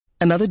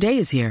Another day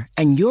is here,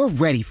 and you're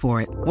ready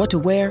for it. What to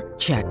wear?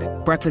 Check.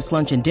 Breakfast,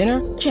 lunch, and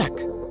dinner? Check.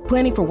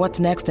 Planning for what's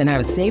next and how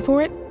to save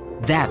for it?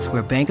 That's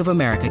where Bank of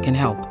America can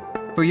help.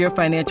 For your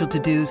financial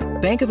to-dos,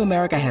 Bank of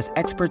America has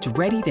experts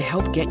ready to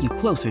help get you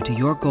closer to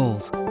your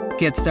goals.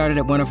 Get started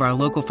at one of our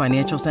local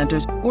financial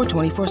centers or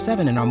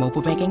 24/7 in our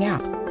mobile banking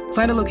app.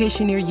 Find a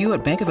location near you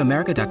at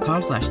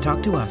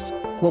bankofamerica.com/talktous.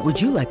 What would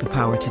you like the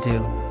power to do?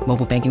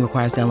 Mobile banking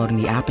requires downloading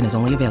the app and is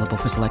only available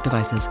for select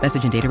devices.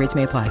 Message and data rates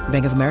may apply.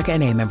 Bank of America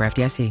N.A., member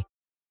FDIC.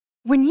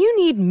 When you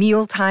need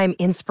mealtime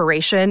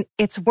inspiration,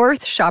 it's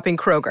worth shopping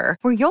Kroger,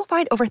 where you'll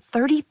find over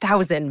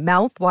 30,000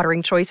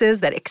 mouth-watering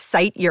choices that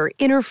excite your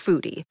inner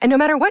foodie. And no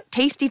matter what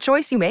tasty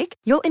choice you make,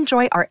 you'll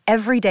enjoy our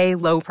everyday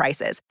low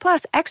prices,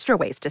 plus extra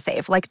ways to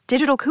save, like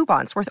digital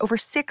coupons worth over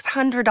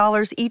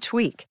 $600 each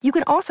week. You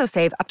can also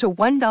save up to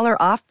 $1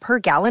 off per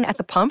gallon at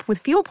the pump with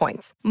fuel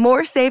points.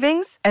 More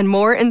savings and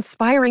more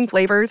inspiring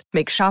flavors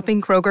make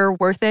shopping Kroger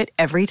worth it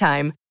every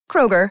time.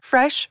 Kroger,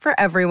 fresh for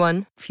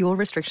everyone. Fuel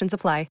restrictions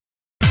apply.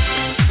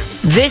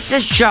 This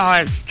is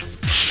just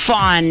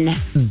fun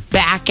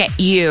back at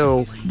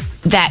you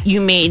that you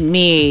made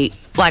me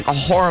like a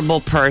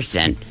horrible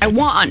person. I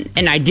won,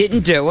 and I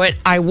didn't do it.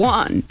 I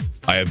won.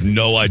 I have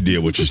no idea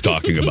what she's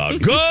talking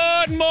about.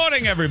 Good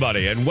morning,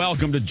 everybody, and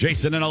welcome to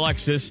Jason and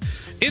Alexis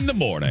in the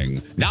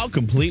morning. Now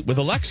complete with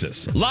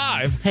Alexis.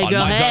 Live on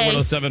My Talk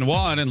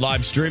 1071 and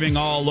live streaming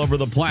all over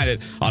the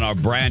planet on our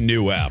brand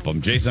new app.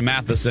 I'm Jason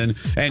Matheson,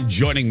 and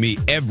joining me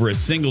every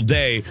single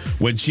day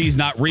when she's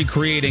not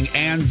recreating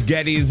Ann's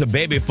Getty's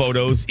baby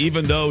photos,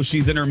 even though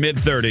she's in her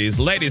mid-30s.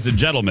 Ladies and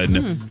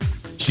gentlemen,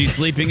 she's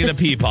sleeping in a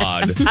pea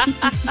pod.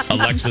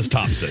 Alexis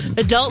Thompson.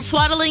 Adult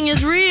swaddling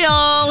is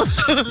real.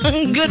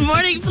 Good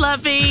morning,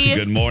 Fluffy.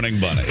 Good morning,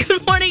 Bunny.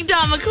 Good morning,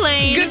 Don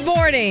McClain. Good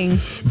morning.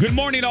 Good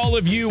morning, all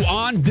of you,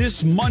 on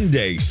this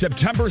Monday,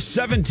 September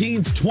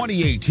 17th,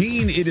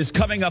 2018. It is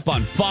coming up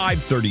on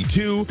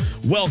 5:32.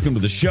 Welcome to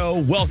the show.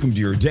 Welcome to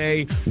your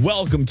day.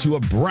 Welcome to a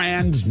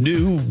brand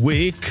new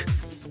week.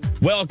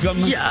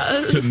 Welcome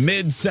to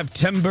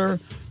mid-September.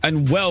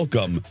 And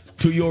welcome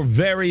to your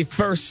very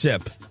first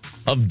sip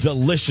of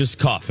delicious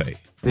coffee.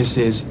 This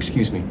is,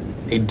 excuse me,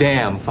 a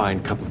damn fine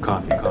cup of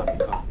coffee.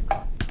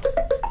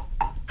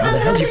 How the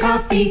hell's your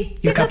coffee?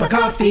 Your cup of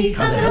coffee.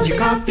 How the hell's your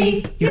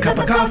coffee? Your cup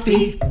of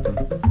coffee.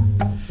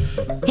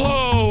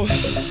 Oh,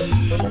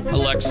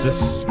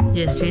 Alexis.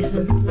 Yes,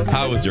 Jason.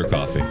 How is your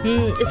coffee?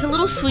 It's a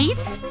little sweet.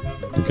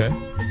 Okay.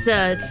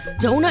 It's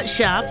donut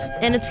shop,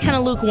 and it's kind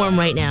of lukewarm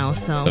right now.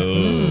 So,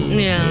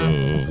 yeah.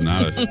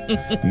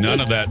 None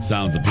of that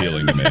sounds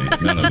appealing to me.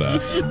 None of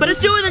that. But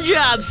it's doing the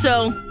job,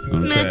 so.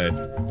 Okay.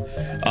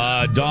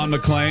 Don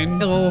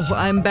McClain. Oh,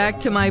 I'm back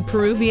to my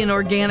Peruvian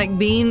organic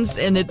beans,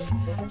 and it's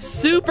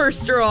super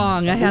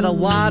strong. I had a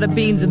lot of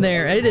beans in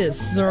there. It is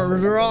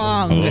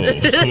strong.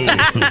 It's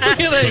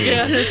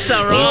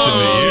so wrong. Listen to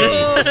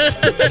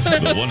you.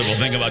 The wonderful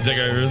thing about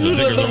tickers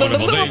are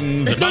wonderful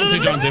things. Bouncy,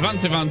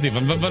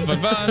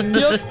 fun.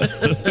 Yep.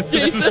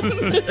 Jason.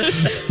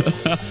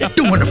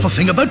 The wonderful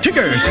thing about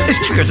Tiggers is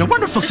Tiggers are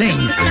wonderful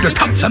things. Their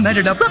tops are made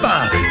out of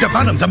rubber. Their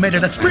bottoms are made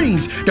out of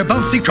springs. They're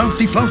bouncy,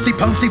 trouncy, flouncy,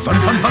 pouncy, fun.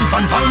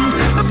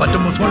 But the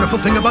most wonderful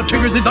thing about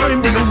Tiggers is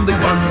I'm the only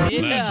one.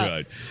 Yeah. That's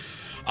right.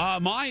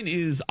 Mine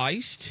is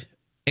iced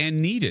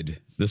and needed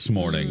this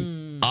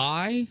morning.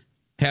 I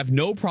have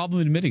no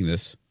problem admitting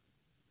this.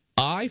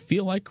 I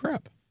feel like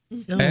crap.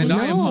 And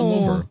I am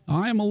hungover.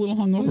 I am a little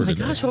hungover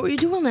today. Oh, my gosh, what were you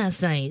doing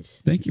last night?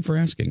 Thank you for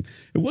asking.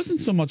 It wasn't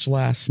so much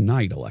last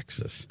night,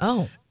 Alexis.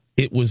 Oh.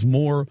 It was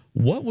more,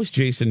 what was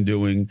Jason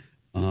doing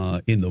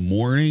in the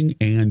morning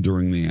and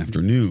during the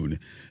afternoon?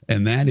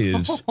 And that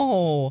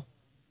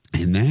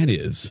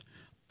is,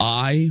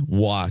 I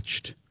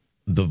watched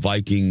the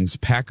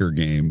Vikings-Packer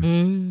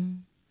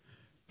game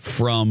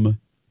from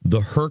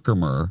the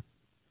Herkimer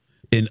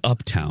in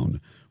Uptown,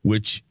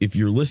 which, if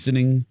you're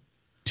listening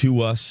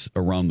to us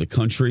around the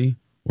country,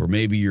 or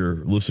maybe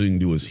you're listening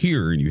to us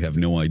here and you have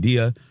no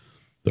idea,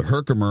 the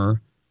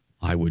Herkimer,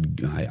 I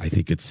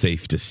think it's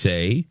safe to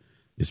say,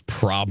 is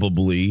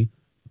probably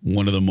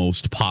one of the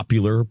most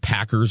popular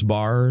Packers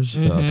bars,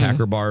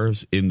 Packer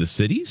bars in the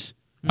cities.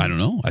 I don't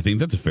know. I think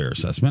that's a fair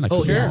assessment. I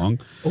could be wrong.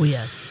 Oh,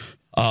 yes.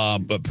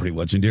 But pretty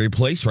legendary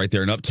place right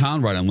there in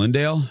Uptown, right on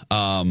Lyndale.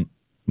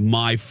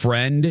 My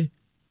friend,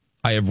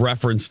 I have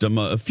referenced him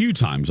a few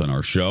times on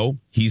our show.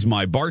 He's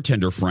my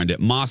bartender friend at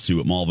Masu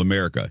at Mall of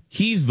America.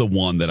 He's the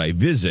one that I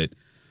visit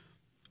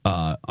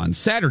on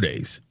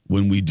Saturdays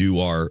when we do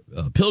our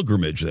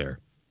pilgrimage there.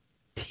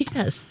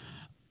 Yes.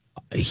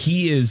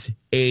 He is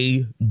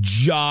a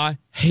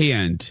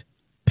giant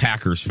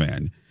Packers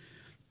fan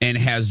and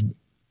has,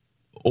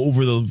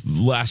 over the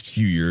last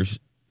few years,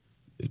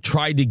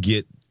 tried to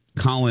get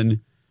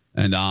Colin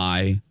and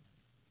I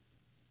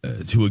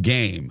to a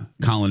game.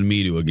 Colin and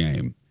me to a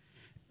game.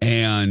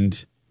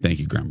 And thank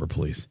you, Grammar,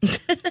 please.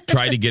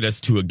 Tried to get us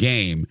to a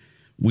game.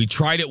 We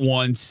tried it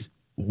once.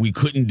 We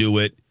couldn't do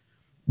it.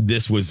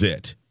 This was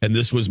it. And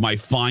this was my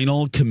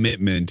final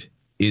commitment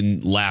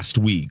in last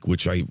week,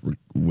 which I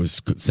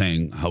was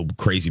saying how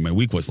crazy my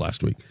week was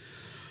last week.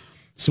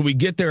 So we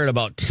get there at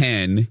about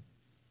 10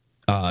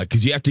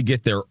 because you have to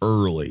get there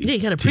early. Yeah,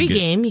 you got a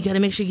pregame. You got to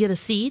make sure you get a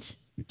seat.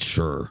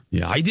 Sure.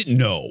 Yeah, I didn't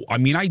know. I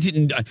mean, I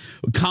didn't.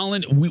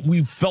 Colin,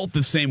 we felt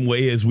the same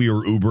way as we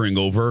were Ubering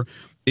over.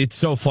 It's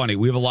so funny.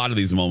 We have a lot of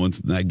these moments,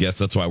 and I guess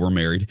that's why we're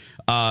married.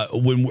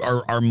 When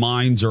our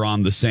minds are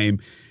on the same.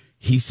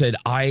 He said,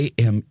 I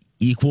am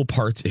equal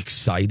parts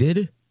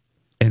excited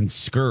and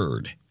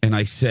scared. And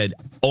I said,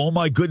 oh,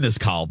 my goodness,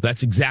 Kyle,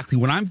 that's exactly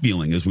what I'm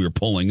feeling as we were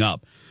pulling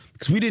up.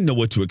 Because we didn't know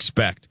what to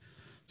expect.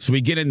 So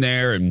we get in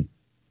there and,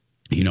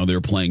 you know, they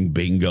were playing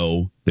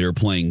bingo. They were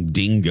playing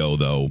dingo,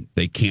 though.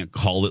 They can't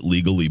call it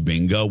legally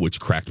bingo, which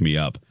cracked me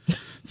up.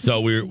 So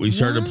we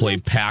started to play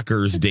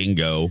Packers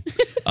dingo.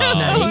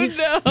 Nice.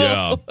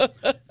 Yeah.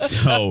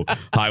 So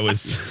I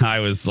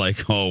was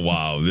like, oh,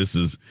 wow, this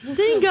is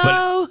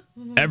Dingo.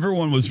 But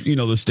everyone was, you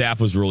know, the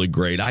staff was really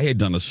great. I had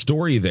done a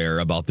story there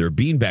about their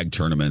beanbag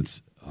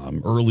tournaments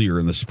earlier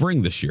in the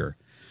spring this year.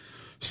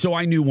 So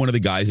I knew one of the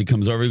guys, he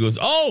comes over, he goes,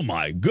 oh,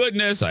 my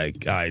goodness,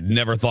 I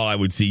never thought I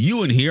would see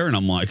you in here. And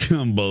I'm like,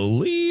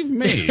 believe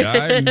me,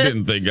 I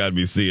didn't think I'd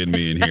be seeing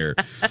me in here.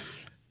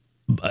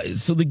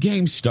 So the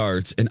game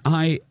starts, and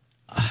I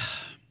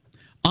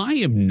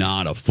am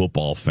not a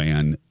football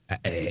fan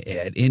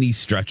at any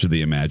stretch of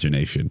the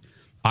imagination.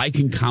 I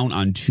can count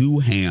on two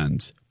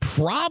hands,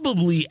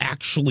 probably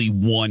actually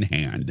one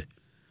hand,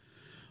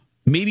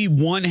 maybe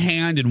one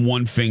hand and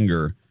one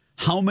finger,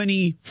 how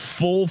many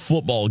full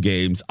football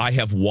games I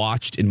have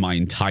watched in my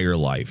entire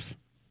life.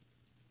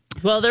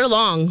 Well, they're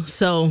long,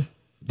 so.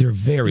 They're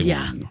very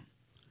long.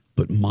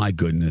 But my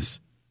goodness,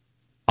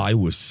 I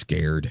was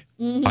scared.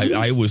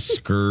 I was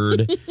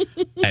scared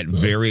at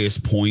various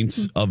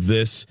points of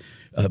this.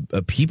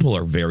 People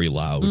are very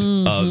loud.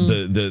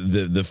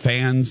 The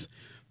fans,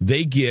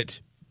 they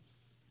get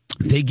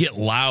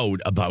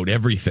loud about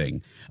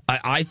everything.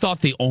 I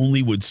thought they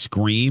only would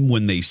scream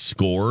when they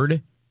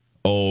scored.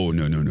 Oh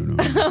no!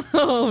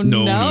 Oh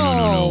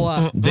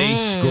No! They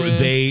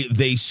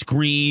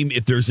scream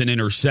if there's an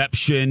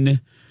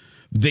interception.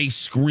 They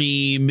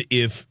scream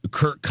if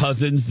Kirk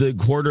Cousins, the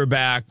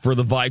quarterback for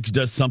the Vikes,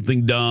 does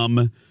something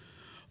dumb.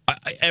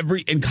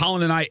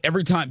 Colin and I,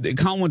 every time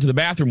Colin went to the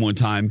bathroom one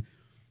time,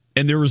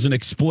 and there was an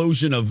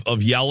explosion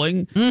of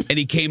yelling, and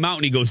he came out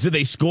and he goes, "Did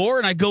they score?"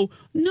 And I go,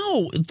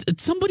 "No,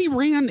 somebody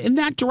ran in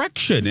that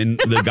direction." And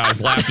the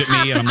guys laughed at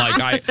me, and I'm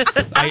like,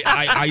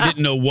 I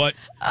didn't know what.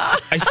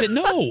 I said,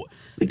 "No."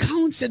 And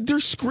Colin said, "They're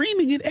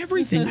screaming at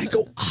everything." I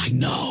go, "I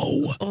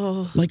know."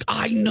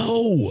 I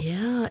know.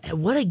 Yeah,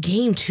 what a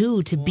game,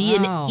 too, to be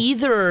in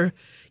either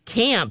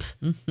camp.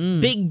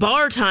 Big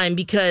bar time,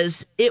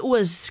 because it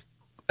was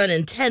an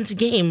intense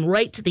game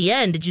right to the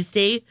end. Did you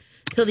stay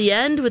till the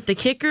end with the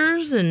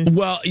kickers? And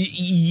Well,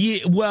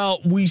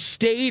 we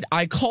stayed.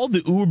 I called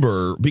the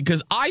Uber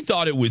because I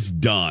thought it was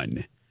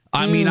done.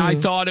 I mean, I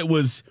thought it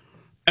was.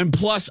 And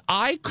plus,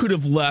 I could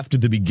have left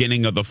at the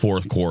beginning of the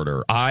fourth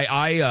quarter.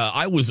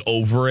 I was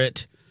over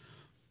it.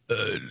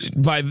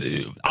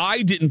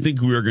 I didn't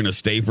think we were going to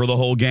stay for the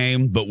whole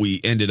game, but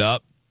we ended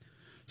up.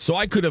 So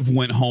I could have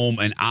went home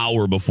an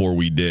hour before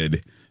we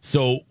did.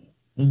 So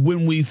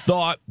when we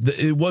thought that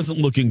it wasn't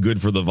looking good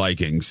for the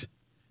Vikings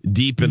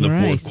deep in the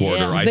fourth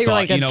quarter, I they thought, were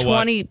like a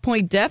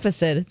 20-point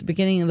deficit at the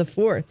beginning of the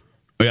fourth.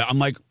 Yeah, I'm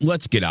like,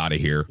 let's get out of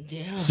here.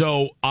 Yeah.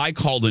 So I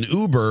called an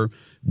Uber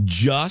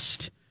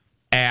just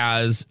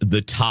as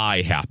the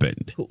tie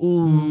happened.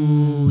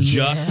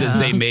 Just as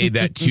they made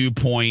that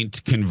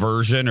 2-point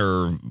conversion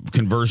or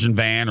conversion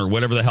van or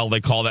whatever the hell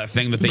they call that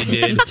thing that they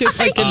did.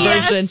 2-point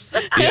conversion.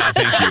 Yeah,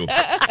 thank you.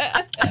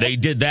 They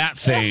did that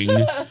thing.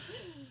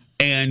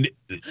 And,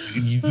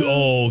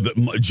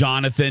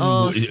 Jonathan.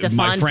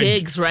 Stephon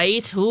Diggs,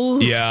 right?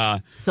 Ooh, yeah.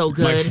 So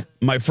good.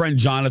 My friend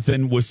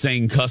Jonathan was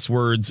saying cuss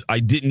words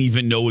I didn't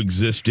even know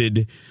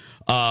existed.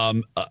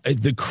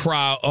 The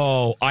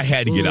crowd, I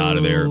had to get out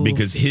of there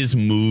because his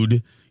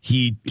mood,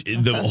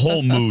 the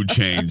whole mood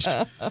changed.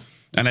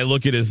 And I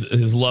look at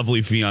his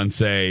lovely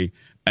fiance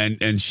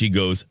and she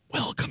goes,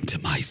 "Welcome to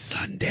my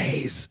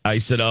Sundays." I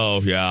said,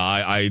 "Oh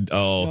yeah,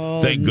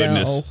 thank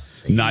goodness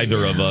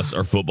neither of us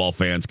are football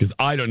fans, because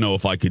I don't know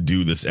if I could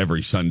do this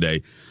every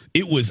Sunday."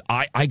 It was,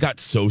 I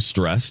got so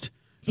stressed.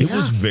 It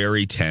was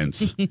very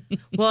tense.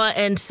 Well,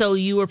 and so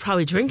you were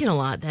probably drinking a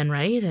lot then,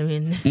 right? I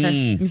mean,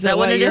 is that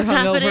why you're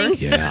hungover?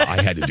 Yeah,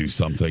 I had to do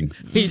something.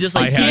 You just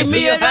give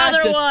me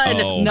another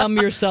one. Numb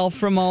yourself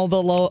from all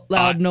the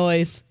loud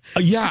noise.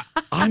 Yeah,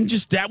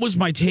 that was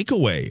my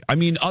takeaway. I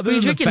mean, other were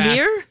you than drinking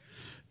beer?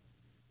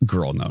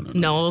 Girl, no.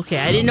 No, okay.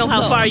 I didn't know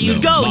how far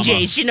you'd go, Mama,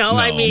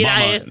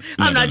 Jace.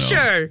 I'm not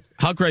sure.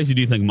 How crazy do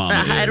you think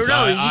Mama is? I don't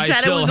know. You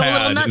kind of would go a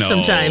little nuts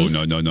sometimes.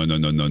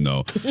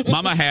 No.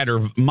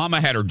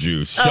 Mama had her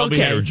juice. Shelby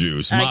had her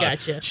juice. I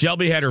gotcha.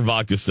 Shelby had her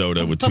vodka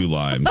soda with 2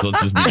 limes.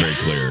 Let's just be very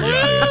clear.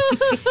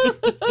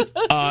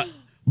 Yeah.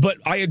 But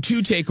I had 2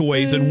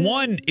 takeaways, and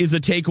one is a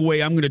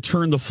takeaway. I'm going to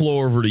turn the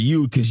floor over to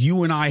you because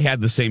you and I had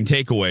the same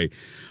takeaway.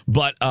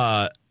 But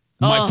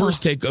my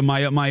first take,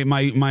 my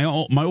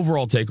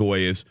overall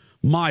takeaway is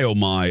my, oh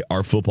my,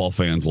 are football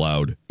fans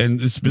loud.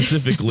 And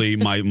specifically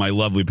my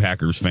lovely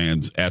Packers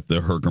fans at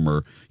the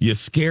Herkimer. You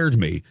scared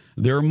me.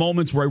 There are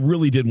moments where I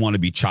really did want to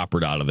be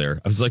choppered out of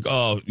there. I was like,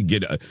 oh,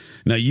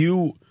 now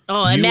you.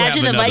 Oh,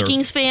 imagine the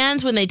Vikings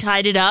fans when they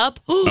tied it up.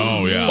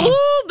 Oh, yeah.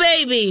 Ooh,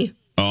 baby.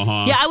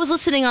 Uh-huh. Yeah, I was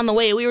listening on the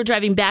way. We were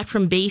driving back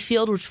from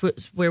Bayfield, which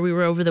was where we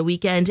were over the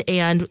weekend,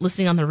 and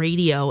listening on the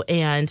radio.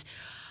 And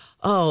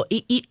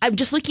I'm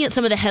just looking at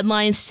some of the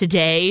headlines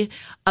today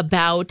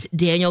about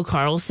Daniel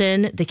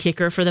Carlson, the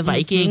kicker for the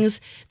Vikings.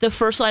 The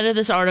first line of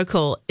this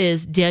article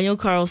is Daniel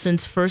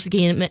Carlson's first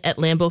game at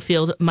Lambeau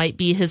Field might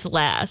be his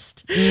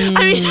last. I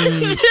mean,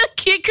 the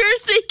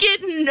kickers, they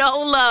get no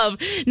love.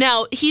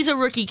 Now, he's a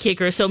rookie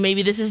kicker, so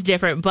maybe this is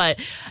different, but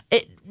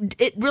it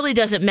really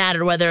doesn't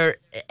matter whether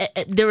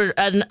there were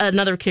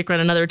another kicker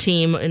on another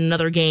team in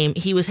another game.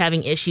 He was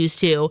having issues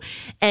too.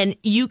 And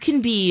you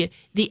can be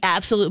the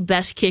absolute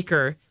best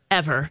kicker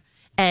ever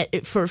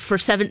for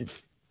 7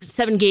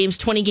 games,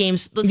 20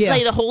 games, let's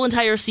say the whole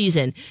entire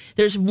season.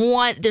 There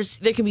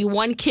can be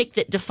one kick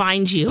that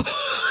defines you.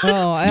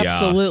 Oh,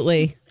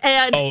 absolutely.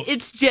 And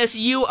it's just,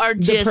 you are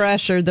just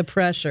the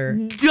pressure.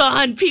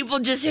 Done. People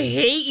just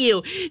hate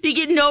you. You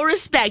get no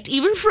respect,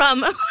 even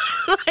from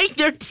like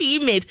their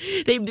teammates.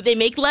 They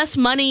make less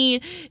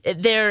money.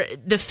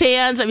 The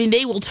fans, I mean,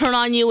 they will turn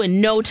on you in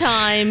no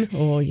time.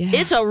 Oh yeah.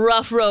 It's a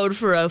rough road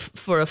for a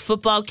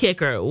football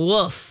kicker.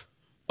 Woof.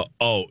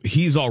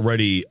 He's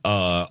already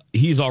an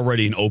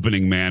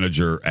opening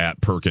manager at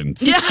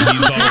Perkins. Yeah. He's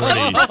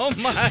already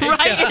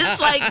right.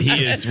 It's like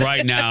he is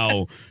right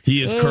now.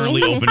 He is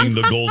currently opening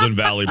the Golden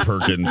Valley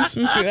Perkins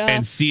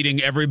and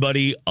seating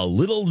everybody a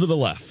little to the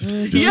left.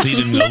 Just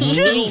seating a little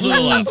to the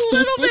left. A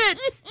little bit.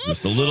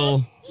 Just a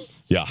little.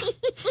 Yeah.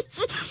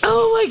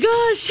 Oh my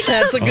gosh.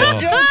 That's a good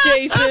joke,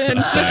 Jason.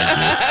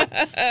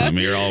 I'm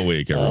here all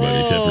week,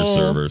 everybody. Tip your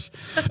servers.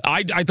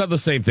 I thought the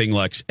same thing,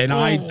 Lex. And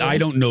I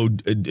don't know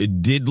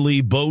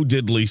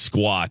diddly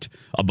squat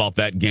about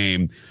that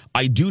game.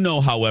 I do know,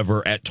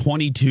 however, at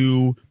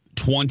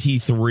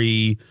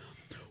 22-23,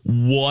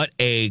 what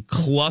a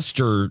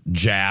cluster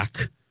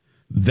jack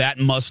that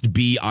must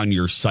be on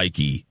your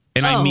psyche.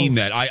 And I mean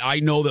that.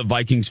 I know that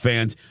Vikings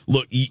fans,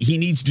 look, he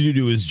needs to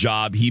do his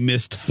job. He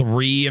missed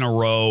 3 in a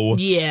row.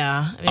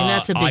 Yeah. I mean,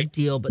 that's a big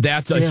deal. But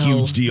that's still. a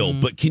huge deal.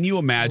 But can you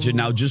imagine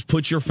now, just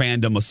put your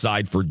fandom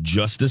aside for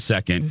just a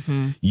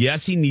second.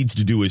 Yes, he needs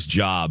to do his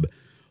job.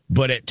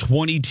 But at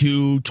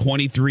 22,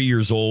 23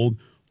 years old,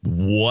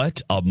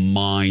 what a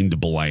mind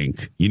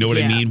blank. You know what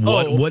I mean?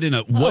 What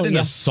an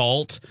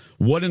assault.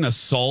 What an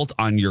assault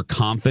on your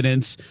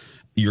confidence,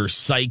 your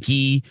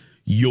psyche,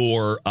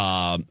 your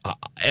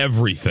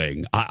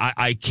everything.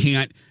 I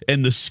can't,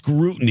 and the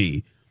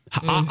scrutiny.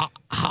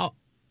 How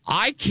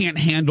I can't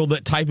handle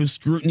that type of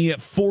scrutiny at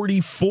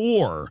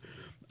 44.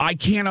 I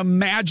can't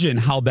imagine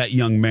how that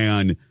young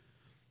man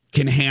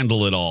can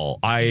handle it all.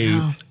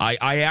 I'm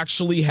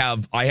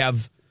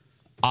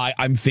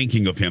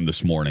thinking of him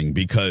this morning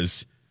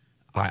because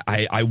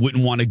I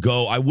wouldn't want to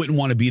go. I wouldn't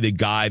want to be the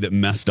guy that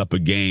messed up a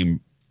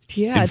game.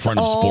 Yeah, in front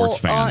of sports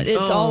fans.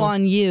 It's all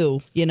on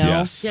you, you know?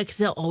 Yes. Yeah, because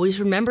they'll always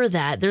remember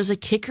that. There's a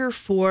kicker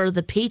for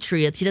the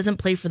Patriots. He doesn't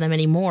play for them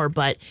anymore,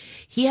 but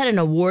he had an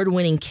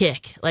award-winning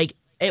kick. Like,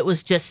 it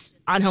was just,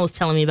 Anjo was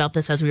telling me about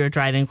this as we were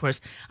driving. Of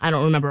course, I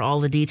don't remember all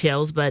the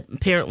details, but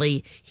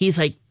apparently he's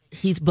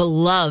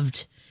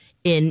beloved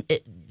in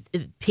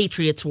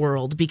Patriots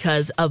world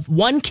because of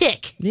one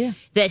kick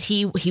that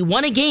he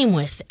won a game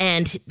with,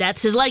 and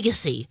that's his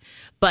legacy.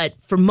 But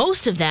for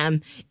most of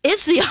them,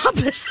 it's the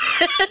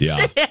opposite.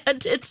 Yeah.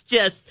 And it's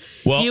just,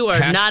 you are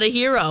not a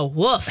hero.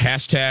 Woof.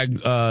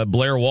 Hashtag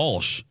Blair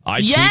Walsh.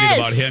 I tweeted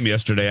about him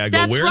yesterday. I go,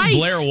 That's where's right.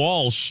 Blair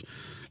Walsh?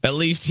 At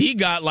least he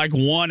got like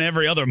one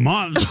every other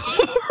month.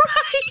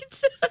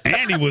 Right.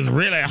 And he was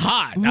really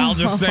hot. I'll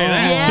just say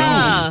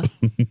that too.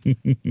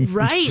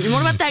 Right. And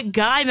what about that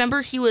guy?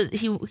 Remember he wrote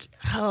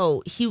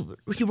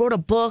a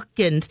book,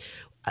 and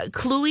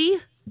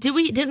Cluey?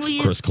 Didn't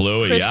we? Chris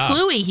Cluey, Chris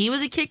Cluey. He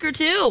was a kicker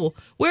too.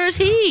 Where is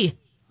he?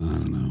 I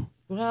don't know.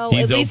 Well,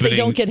 at least they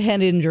don't get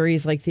head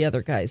injuries like the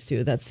other guys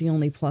do. That's the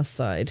only plus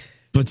side.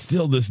 But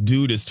still, this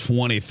dude is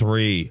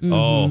 23. Mm-hmm.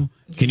 Oh,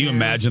 can you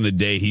imagine the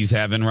day he's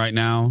having right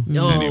now?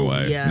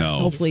 Anyway, no.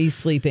 Hopefully he's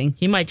sleeping.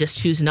 He might just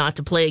choose not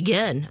to play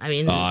again. I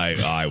mean,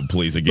 I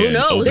please again. Who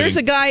knows? There's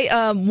a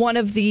guy, one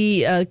of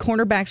the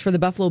cornerbacks for the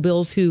Buffalo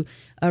Bills, who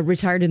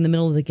retired in the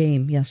middle of the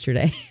game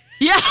yesterday.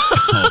 Yeah.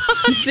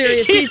 I'm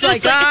serious. He's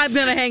like, I'm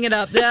going to hang it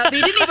up. He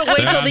didn't even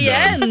wait till the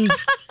end.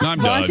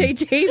 I'm Monte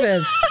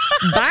Davis.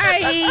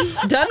 Bye.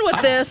 Done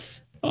with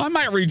this. I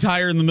might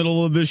retire in the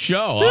middle of this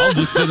show. I'll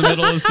just in the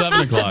middle of 7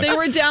 o'clock. They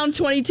were down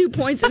 22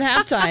 points at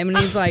halftime, and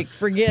he's like,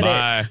 forget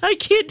Bye. it. I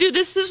can't do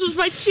this. This was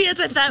my chance.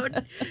 I thought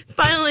would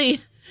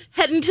finally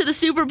heading to the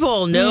Super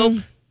Bowl. Nope.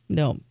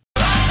 No.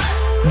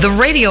 The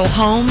radio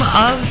home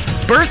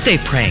of birthday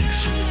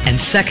pranks and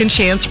second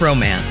chance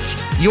romance.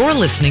 You're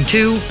listening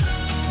to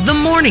The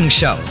Morning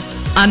Show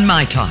on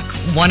My Talk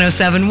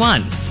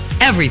 107.1.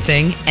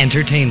 Everything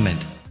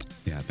Entertainment.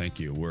 Yeah, Thank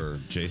you. We're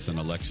Jason,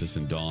 Alexis,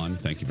 and Dawn.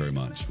 Thank you very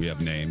much. We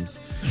have names.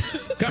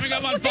 Coming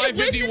up on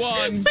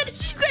 551.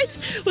 But you guys,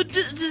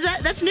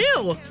 that's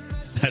new.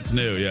 That's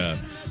new, yeah.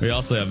 We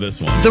also have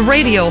this one. The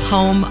radio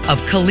home of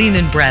Colleen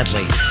and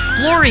Bradley,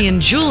 Lori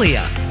and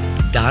Julia,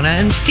 Donna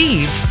and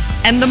Steve,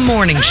 and The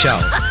Morning Show.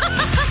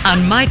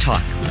 On My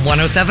Talk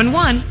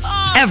 1071,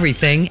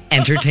 Everything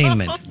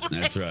Entertainment.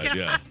 That's right,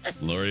 yeah.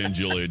 Lori and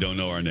Julia don't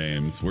know our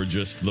names. We're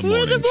just the We're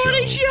morning the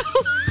morning show.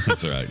 show.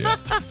 That's right, yeah.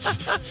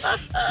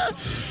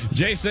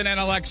 Jason and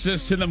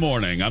Alexis in the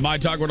morning. On My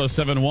Talk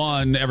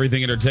 1071,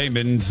 Everything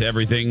Entertainment,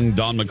 everything.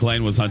 Dawn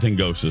McClain was hunting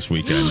ghosts this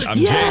weekend. I'm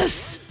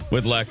Yes. Jace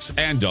with Lex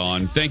and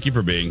Dawn. Thank you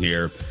for being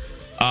here.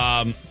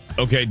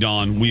 Okay,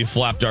 Dawn, we've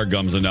flapped our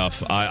gums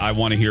enough. I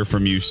want to hear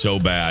from you so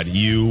bad.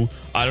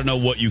 I don't know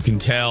what you can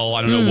tell.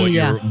 I don't know what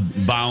you're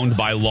bound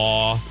by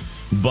law.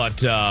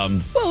 But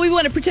well, we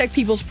want to protect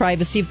people's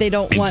privacy. If they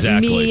don't want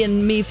Exactly.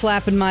 me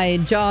flapping my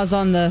jaws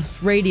on the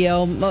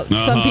radio,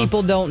 some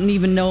people don't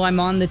even know I'm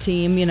on the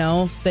team. You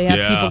know, they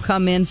have people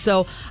come in.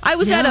 So I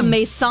was at a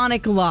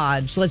Masonic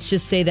lodge. Let's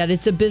just say that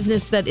it's a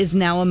business that is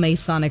now a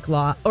Masonic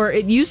lodge, or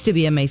it used to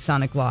be a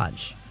Masonic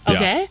lodge.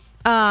 Okay.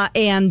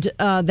 And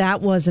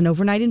that was an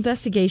overnight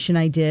investigation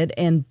I did,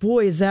 and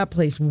boy, is that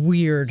place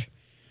weird.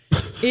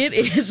 It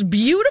is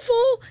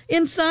beautiful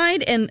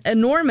inside and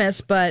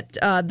enormous, but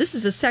this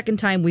is the second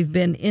time we've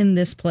been in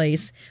this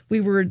place.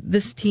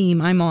 This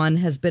team I'm on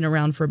has been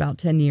around for about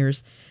 10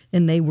 years,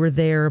 and they were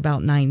there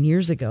about 9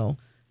 years ago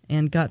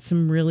and got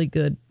some really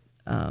good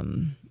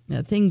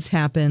things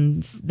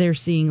happen. They're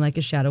seeing like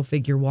a shadow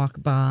figure walk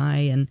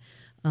by, and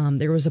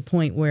there was a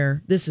point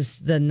where, this is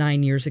the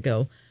 9 years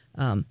ago,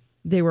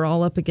 they were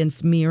all up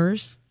against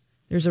mirrors.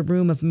 There's a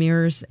room of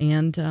mirrors,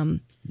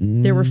 and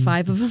there were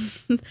 5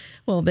 of them.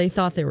 Well, they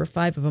thought there were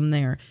 5 of them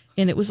there.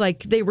 And it was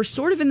like they were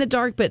sort of in the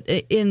dark, but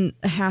in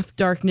a half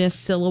darkness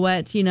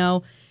silhouette, you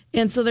know.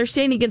 And so they're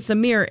standing against the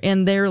mirror,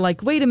 and they're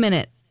like, wait a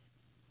minute.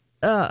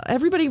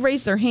 Everybody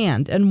raised their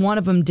hand, and one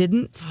of them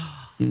didn't.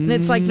 And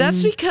it's like,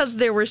 that's because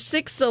there were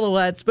 6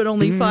 silhouettes, but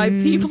only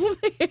 5 people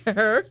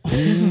there.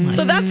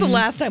 So that's the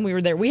last time we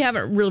were there. We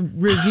haven't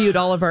reviewed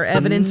all of our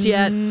evidence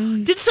yet.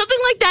 Did something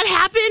like that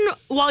happen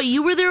while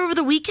you were there over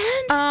the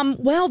weekend?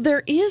 Well,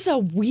 there is a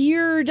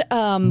weird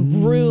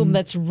room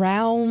that's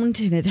round,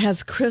 and it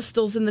has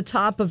crystals in the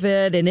top of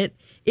it, and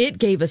it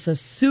gave us a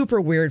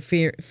super weird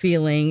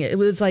feeling. It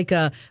was like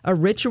a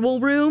ritual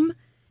room.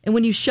 And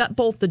when you shut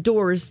both the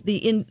doors,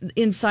 the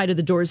inside of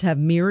the doors have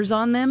mirrors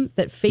on them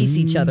that face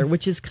each other,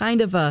 which is kind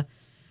of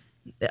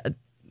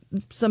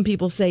some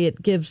people say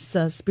it gives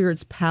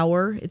spirits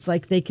power. It's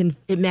like they can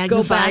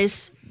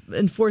magnifies go back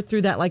and forth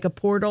through that like a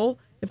portal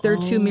if there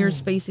are 2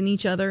 mirrors facing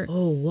each other.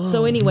 Oh, wow.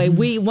 So anyway,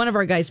 one of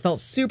our guys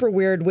felt super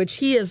weird, which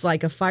he is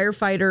like a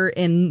firefighter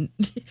and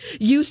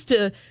used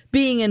to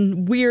being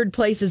in weird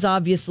places,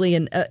 obviously,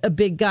 and a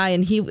big guy,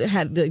 and he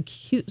had a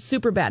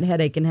super bad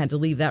headache and had to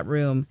leave that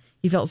room.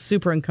 He felt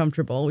super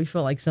uncomfortable. We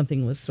felt like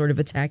something was sort of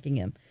attacking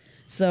him.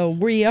 So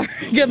we are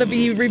going to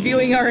be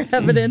reviewing our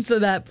evidence of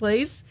that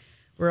place.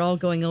 We're all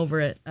going over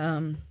it.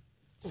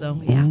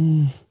 So,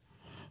 yeah.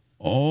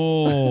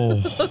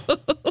 Oh.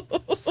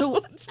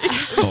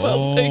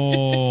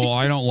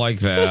 I don't like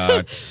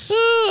that.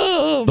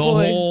 Oh, the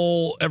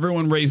whole,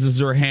 everyone raises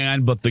their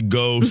hand, but the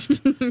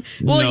ghost.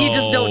 Well, you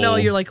just don't know.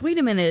 You're like, wait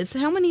a minute.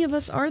 How many of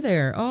us are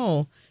there?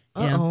 Oh.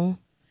 Uh-oh.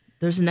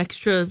 There's an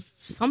extra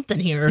something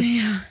here.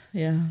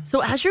 Yeah.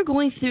 So as you're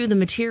going through the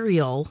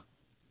material,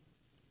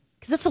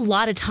 because that's a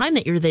lot of time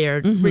that you're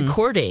there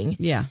recording.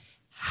 Yeah.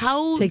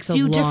 How Takes do a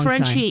you long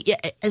differentiate? Yeah,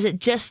 is it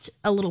just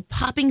a little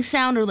popping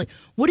sound, or like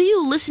what are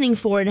you listening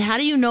for, and how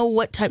do you know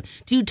what time?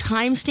 Do you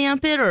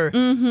timestamp it or?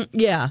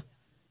 Yeah.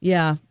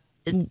 Yeah.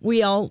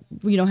 We all,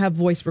 have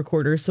voice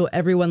recorders, so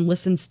everyone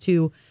listens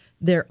to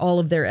all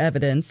of their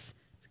evidence.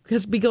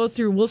 Because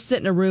we'll sit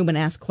in a room and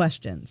ask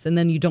questions, and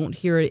then you don't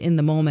hear it in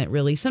the moment,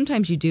 really.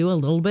 Sometimes you do a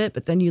little bit,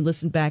 but then you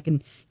listen back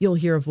and you'll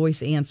hear a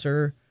voice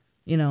answer,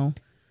 So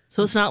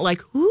it's not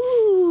like,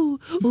 ooh,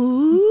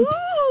 ooh.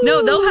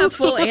 No, they'll have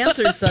full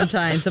answers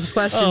sometimes of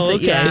questions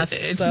that you ask.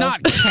 It's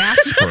not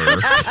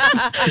Casper.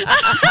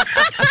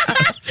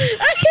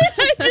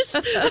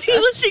 Are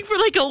you listening for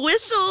like a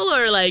whistle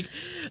or like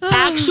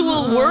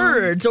actual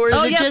words? Or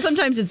is it just...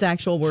 sometimes it's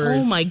actual words.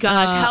 Oh my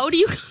gosh, how do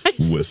you guys...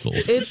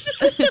 Whistles. It's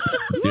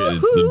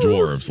the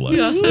dwarves, Lex.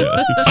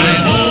 Yeah.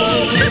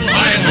 Hi-ho,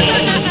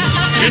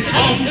 it's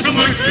home from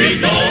oh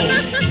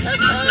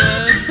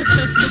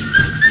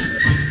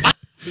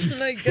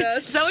my gosh.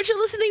 Is that what you're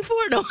listening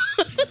for? No.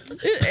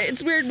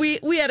 It's weird.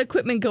 We had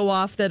equipment go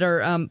off that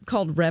are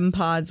called REM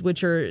pods,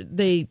 which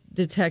they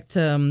detect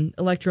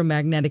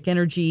electromagnetic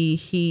energy,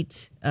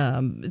 heat,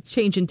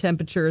 change in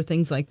temperature,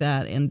 things like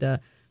that, and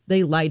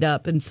they light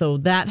up. And so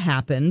that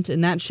happened,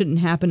 and that shouldn't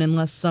happen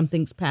unless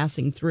something's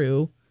passing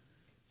through.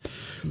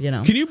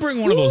 Can you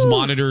bring one of those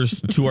monitors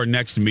to our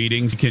next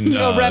meetings? Can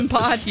REM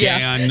pod,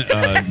 scan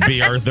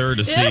B. Arthur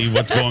to see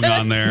what's going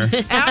on there?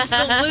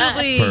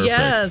 Absolutely. Perfect.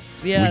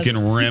 Yes. We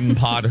can REM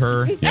pod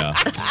her. Yeah.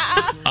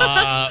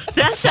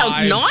 That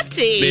sounds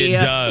naughty.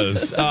 It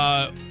does.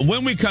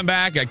 When we come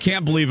back, I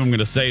can't believe I'm going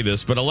to say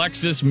this, but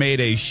Alexis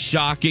made a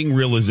shocking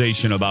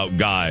realization about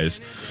guys.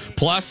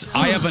 Plus,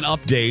 I have an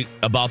update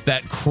about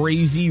that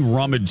crazy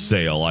rummage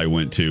sale I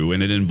went to,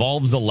 and it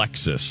involves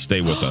Alexis.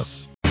 Stay with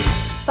us.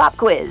 Pop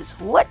quiz.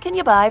 What can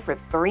you buy for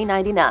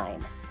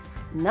 $3.99?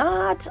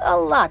 Not a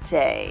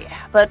latte,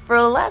 but for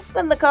less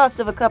than the cost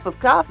of a cup of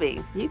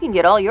coffee, you can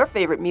get all your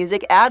favorite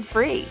music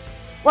ad-free.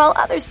 While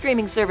other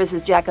streaming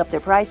services jack up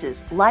their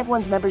prices, Live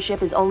One's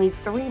membership is only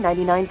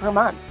 $3.99 per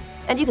month,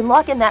 and you can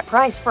lock in that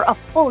price for a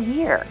full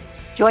year.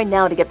 Join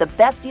now to get the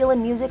best deal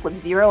in music with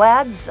 0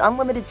 ads,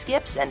 unlimited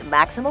skips, and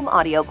maximum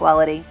audio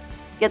quality.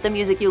 Get the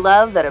music you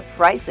love at a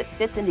price that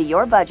fits into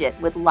your budget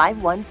with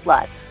Live One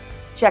Plus.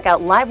 Check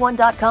out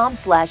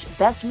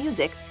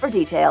liveone.com/bestmusic for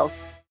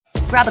details.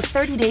 Grab a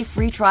 30-day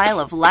free trial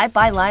of Live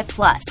by Live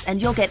Plus,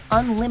 and you'll get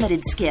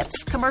unlimited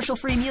skips,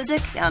 commercial-free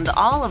music, and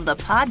all of the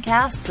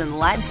podcasts and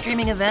live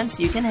streaming events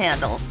you can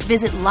handle.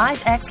 Visit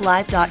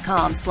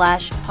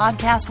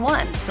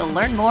livexlive.com/podcast1 to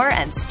learn more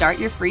and start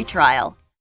your free trial.